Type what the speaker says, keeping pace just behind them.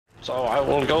So I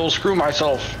will go screw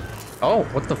myself. Oh,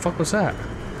 what the fuck was that?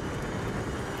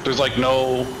 There's like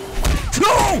no...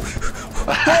 No!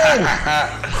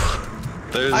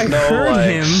 There's I no heard like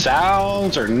him.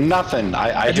 sounds or nothing.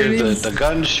 I hear the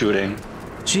gun shooting.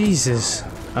 Jesus.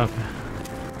 Okay.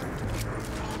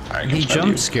 Right, He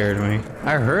jump scared me.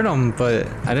 I heard him, but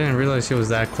I didn't realize he was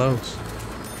that close.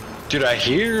 Dude, I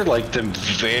hear like them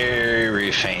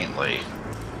very faintly.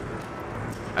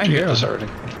 I hear him. Already.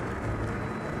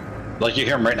 Like you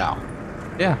hear him right now.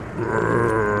 Yeah.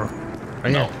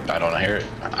 Right No, here. I don't hear it.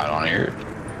 I don't hear it.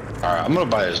 All right, I'm gonna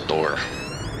buy his door.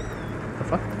 The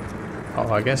fuck?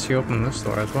 Oh, I guess you opened this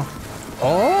door as well.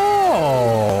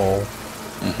 Oh!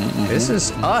 This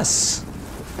is us.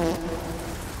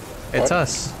 It's What?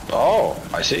 us. Oh,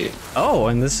 I see. Oh,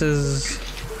 and this is...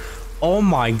 Oh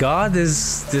my god,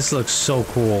 this looks so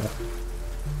cool.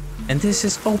 And this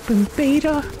is open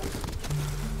beta?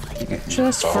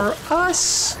 Just for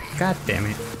us? God damn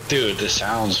it. Dude, the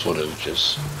sounds would have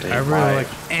just... I really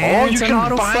like... And you it's an can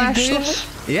auto buy flashlight?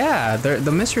 this? Yeah,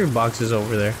 the mystery box is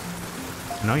over there.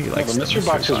 I know you like the mystery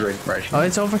box is right here. Oh,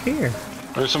 it's over here.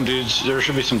 There's some dudes. There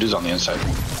should be some dudes on the inside.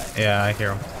 Yeah, I hear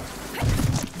them.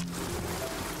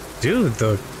 Dude,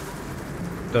 the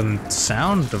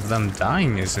sound of them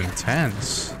dying is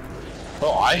intense.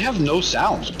 Oh, I have no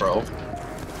sounds, bro.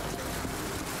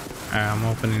 Alright, I'm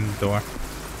opening the door.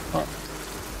 Huh.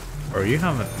 Or you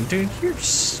haven't, dude. You're.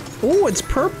 Oh, it's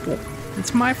purple.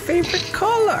 It's my favorite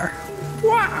color.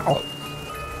 Wow.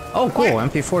 Oh, cool.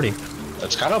 Wait. MP40.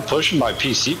 That's kind of pushing my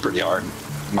PC pretty hard.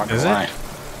 I'm not gonna Is it? lie.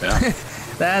 Yeah.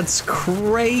 That's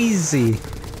crazy.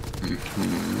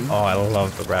 Oh, I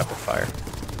love the rapid fire.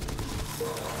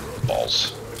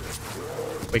 Balls.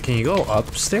 Wait, can you go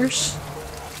upstairs?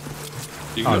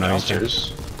 You can go no, you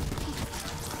downstairs.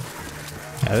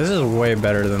 Yeah, this is way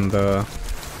better than the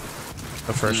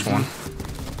first one,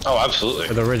 Oh, or absolutely.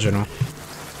 the original.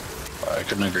 I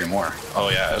couldn't agree more. Oh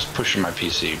yeah, it's pushing my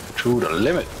PC to the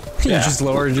limit. You Yeah, just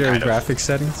lowered your kind of. graphics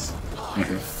settings.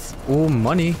 Ooh,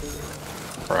 money.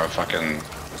 For a fucking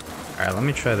Alright, let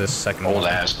me try this second old one.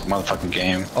 ass motherfucking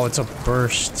game. Oh, it's a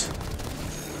burst.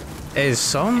 Hey,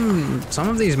 some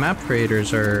of these map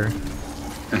creators are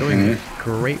doing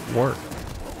great work.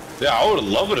 Yeah, I would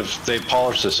love it if they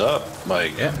polished this up.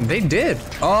 Like, Yeah, they did.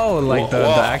 Oh, like the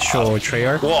actual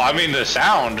Treyarch. well, I mean the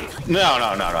sound. No.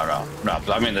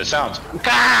 I mean the sounds.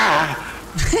 Ah!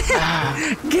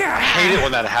 I hate it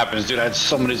when that happens, dude. I had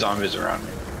so many zombies around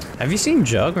me. Have you seen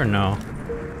Jug or no?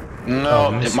 No,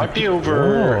 Oh, it might be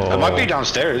over. Whoa. It might be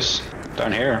downstairs,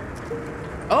 down here.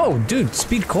 Oh, dude,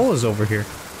 Speed Cole is over here.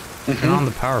 Turn on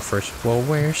the power first. Well,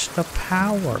 where's the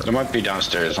power? It might be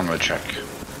downstairs. I'm gonna check.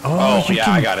 Oh, you yeah,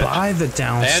 can I got it. buy the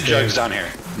downstairs. And Jug's down here.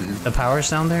 The power's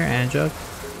down there and Jug?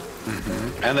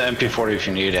 And the MP40 if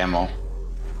you need ammo.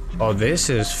 Oh, this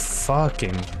is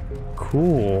fucking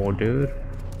cool, dude.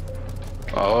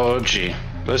 Oh, gee.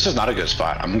 This is not a good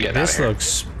spot. I'm getting out of This here. looks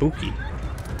spooky.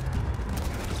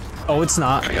 Oh, it's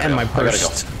not. I gotta And go. my I gotta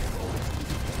purse.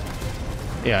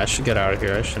 Yeah, I should get out of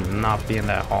here. I should not be in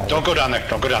that hall. Don't go down there.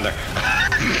 Don't go down there.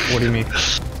 What do you mean?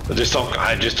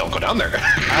 I just don't go down there.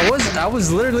 I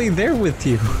was literally there with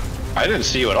you. I didn't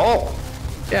see you at all.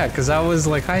 Yeah, because I was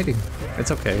like hiding. It's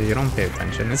okay. You don't pay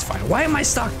attention. It's fine. Why am I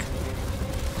stuck?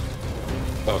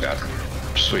 Oh god.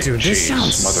 Sweet Dude, this cheese,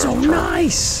 sounds mother so of pearl.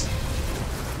 nice.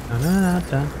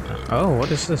 Oh,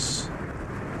 what is this?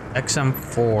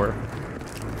 XM4.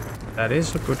 That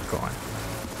is a good gun.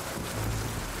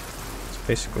 It's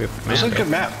basically a This is a commando. good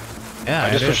map. Yeah, I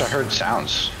just it wish is. I heard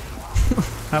sounds.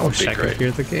 I wish be I could great.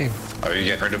 hear the game. Are you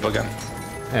getting rid of a gun?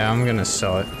 Yeah, I'm gonna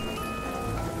sell it.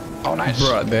 Oh, nice.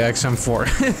 Bruh, the XM4.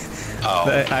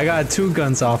 Oh, I got 2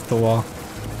 guns off the wall.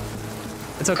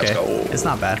 It's okay. go. It's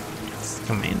not bad. It's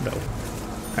commando.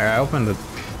 Alright, I opened the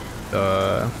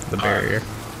barrier.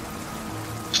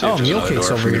 see Oh, if there's meal another cake's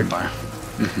door for over me to here. buy.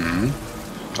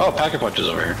 Oh, packet punch is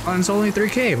over here. Oh, and it's only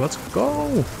 3K. Let's go.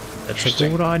 That's a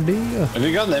Interesting. good idea. Have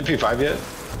you gotten the MP5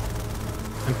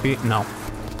 yet? No.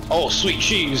 Oh, sweet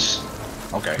cheese.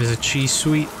 Okay, Is it cheese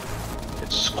sweet?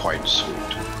 it's quite sweet.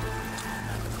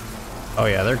 Oh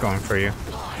yeah, they're going for you.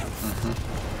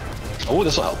 Oh,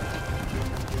 this will help.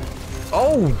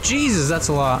 Oh, Jesus, that's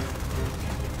a lot.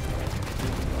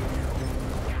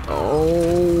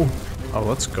 Oh. Oh,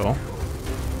 let's go.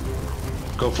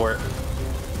 Go for it.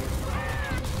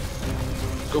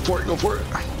 Go for it. Go for it.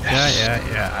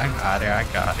 Yeah.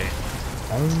 I got it.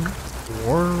 Don't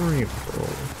worry, bro.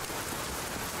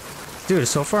 Dude,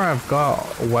 so far I've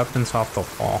got weapons off the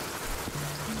wall.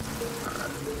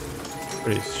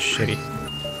 Pretty shitty.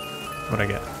 What'd I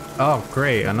get? Oh,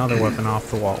 great. Another weapon off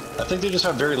the wall. I think they just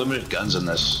have very limited guns in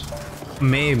this.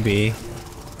 Maybe.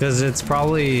 Because it's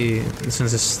probably,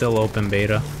 since it's still open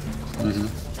beta. Mm-hmm.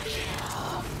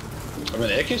 I mean,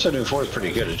 the AK-74 is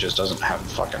pretty good, it just doesn't have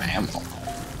fucking ammo.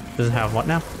 Doesn't have what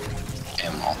now?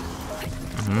 Ammo.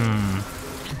 I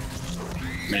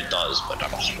mean, it does, but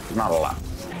not a lot.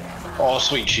 Oh,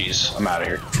 sweet cheese. I'm out of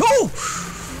here. Oh!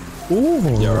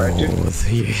 Ooh. You alright, dude?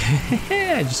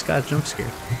 Yeah, I just got jump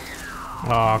scared.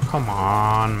 Oh, come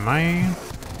on, man.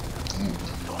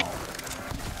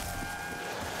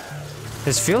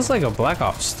 This feels like a Black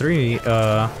Ops 3.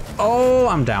 Oh,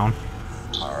 I'm down.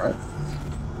 Alright.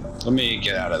 Let me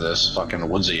get out of this fucking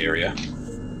woodsy area.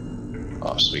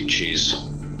 Oh, sweet cheese.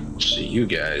 See you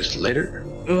guys later.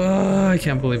 I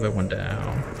can't believe I went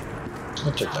down.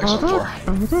 I'll take that some for.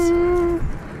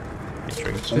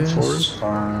 Some for is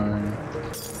fine.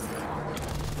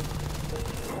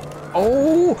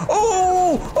 Oh,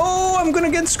 I'm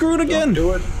gonna get screwed again. Don't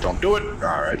do it. Don't do it.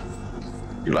 Alright.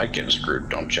 You like getting screwed,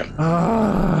 don't you?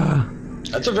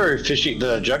 That's a very fishy...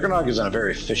 The Juggernog is in a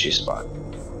very fishy spot.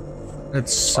 It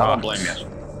sucks. I don't blame you.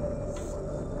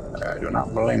 I do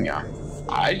not blame you.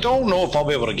 I don't know if I'll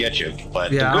be able to get you,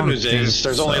 but yeah, the good news is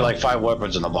there's only like 5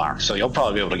 weapons in the box, so you'll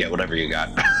probably be able to get whatever you got.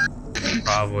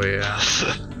 Probably, yeah.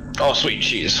 Oh, sweet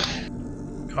cheese.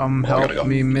 Come help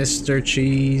me, Mr.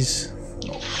 Cheese.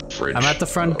 Oh, fridge. I'm at the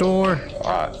front door.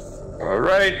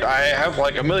 Alright, I have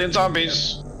like a million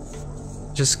zombies.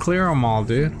 Just clear them all,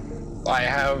 dude. I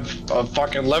have a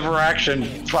fucking lever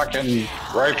action fucking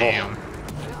rifle. Damn.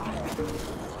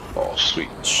 Oh, sweet.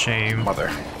 Shame. Mother.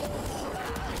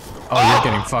 Oh, you're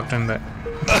getting fucked in there.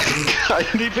 I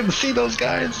didn't even see those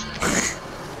guys.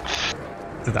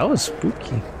 Dude, that was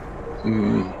spooky.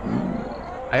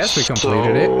 I guess we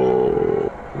completed it.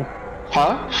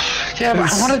 Huh? Yeah,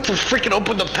 but I wanted to freaking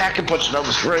open the pack and punch, and I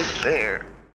was right there.